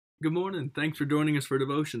Good morning. Thanks for joining us for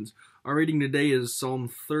devotions. Our reading today is Psalm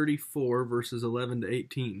 34, verses 11 to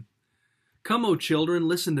 18. Come, O children,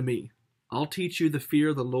 listen to me. I'll teach you the fear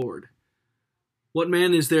of the Lord. What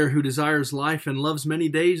man is there who desires life and loves many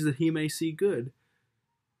days that he may see good?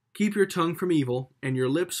 Keep your tongue from evil and your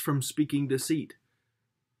lips from speaking deceit.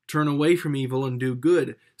 Turn away from evil and do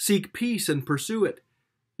good. Seek peace and pursue it.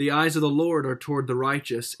 The eyes of the Lord are toward the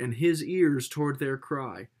righteous, and his ears toward their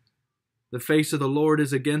cry. The face of the Lord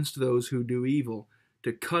is against those who do evil,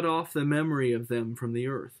 to cut off the memory of them from the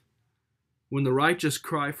earth. When the righteous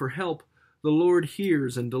cry for help, the Lord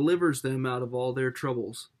hears and delivers them out of all their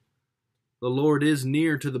troubles. The Lord is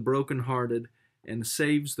near to the brokenhearted and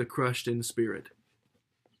saves the crushed in spirit.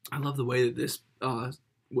 I love the way that this,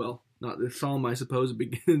 not this psalm, I suppose,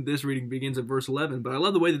 this reading begins at verse 11, but I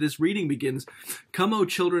love the way that this reading begins. Come, O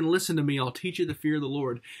children, listen to me. I'll teach you the fear of the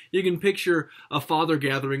Lord. You can picture a father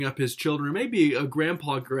gathering up his children, or maybe a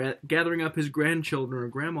grandpa gathering up his grandchildren, or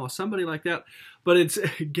grandma, somebody like that. But it's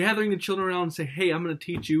gathering the children around and say, hey, I'm going to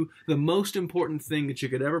teach you the most important thing that you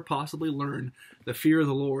could ever possibly learn, the fear of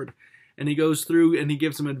the Lord. And he goes through and he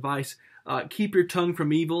gives them advice. Keep your tongue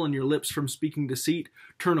from evil and your lips from speaking deceit.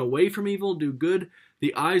 Turn away from evil, do good.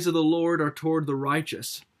 The eyes of the Lord are toward the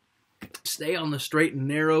righteous. Stay on the straight and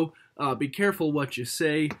narrow. Be careful what you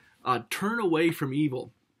say. Turn away from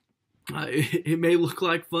evil. It may look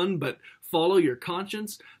like fun, but follow your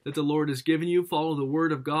conscience that the Lord has given you. Follow the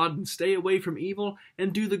word of God and stay away from evil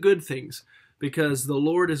and do the good things, because the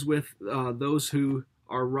Lord is with those who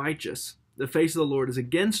are righteous. The face of the Lord is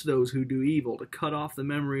against those who do evil, to cut off the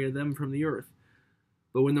memory of them from the earth.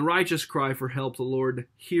 But when the righteous cry for help, the Lord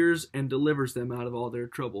hears and delivers them out of all their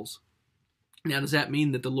troubles. Now, does that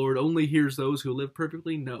mean that the Lord only hears those who live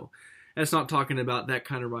perfectly? No. That's not talking about that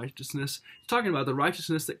kind of righteousness. It's talking about the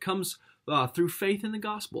righteousness that comes through faith in the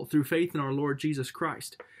gospel, through faith in our Lord Jesus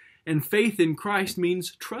Christ. And faith in Christ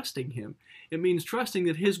means trusting Him. It means trusting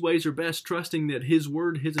that His ways are best, trusting that His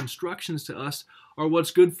word, His instructions to us are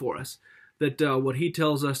what's good for us, that what He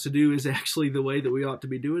tells us to do is actually the way that we ought to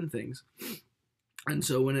be doing things. And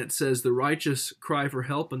so when it says the righteous cry for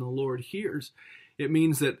help and the Lord hears, it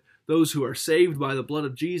means that those who are saved by the blood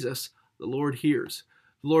of Jesus, the Lord hears.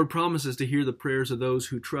 The Lord promises to hear the prayers of those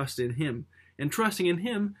who trust in Him. And trusting in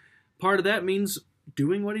Him, part of that means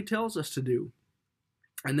doing what He tells us to do.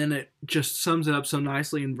 And then it just sums it up so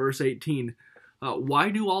nicely in verse 18.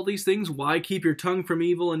 Why do all these things? Why keep your tongue from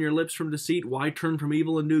evil and your lips from deceit? Why turn from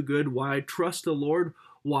evil and do good? Why trust the Lord?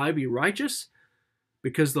 Why be righteous?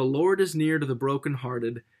 Because the Lord is near to the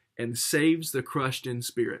brokenhearted and saves the crushed in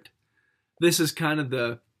spirit. This is kind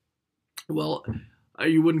of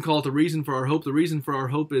you wouldn't call it the reason for our hope. The reason for our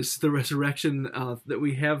hope is the resurrection that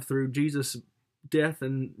we have through Jesus' death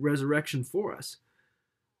and resurrection for us.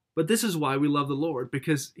 But this is why we love the Lord,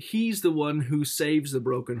 because He's the one who saves the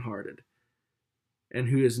brokenhearted and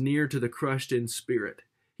who is near to the crushed in spirit.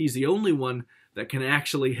 He's the only one that can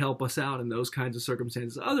actually help us out in those kinds of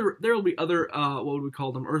circumstances. There will be other, what would we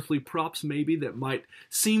call them, earthly props maybe, that might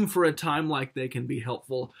seem for a time like they can be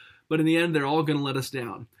helpful, but in the end they're all going to let us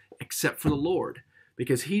down, except for the Lord,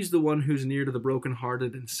 because He's the one who's near to the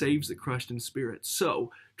brokenhearted and saves the crushed in spirit.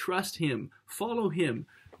 So trust Him, follow Him,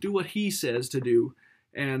 do what He says to do,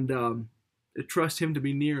 and trust Him to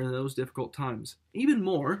be near in those difficult times. Even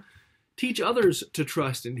more, teach others to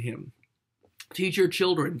trust in Him. Teach your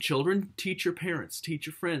children. Children, teach your parents. Teach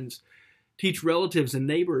your friends. Teach relatives and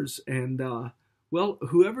neighbors and,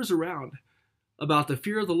 whoever's around about the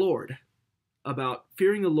fear of the Lord, about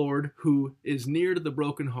fearing the Lord who is near to the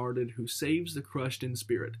brokenhearted, who saves the crushed in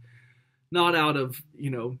spirit. Not out of,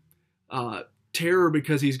 terror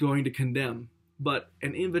because He's going to condemn, but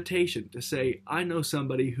an invitation to say, I know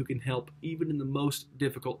somebody who can help even in the most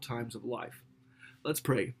difficult times of life. Let's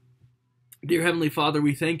pray. Dear Heavenly Father,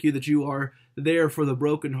 we thank You that You are there for the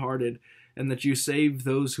brokenhearted and that You save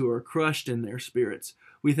those who are crushed in their spirits.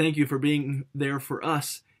 We thank You for being there for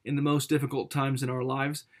us in the most difficult times in our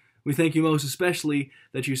lives. We thank You most especially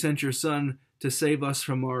that You sent Your Son to save us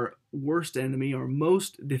from our worst enemy, our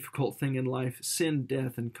most difficult thing in life, sin,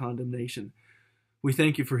 death, and condemnation. We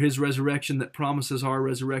thank You for His resurrection that promises our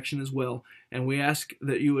resurrection as well, and we ask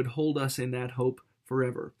that You would hold us in that hope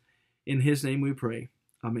forever. In His name we pray.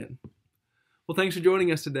 Amen. Well, thanks for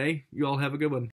joining us today. You all have a good one.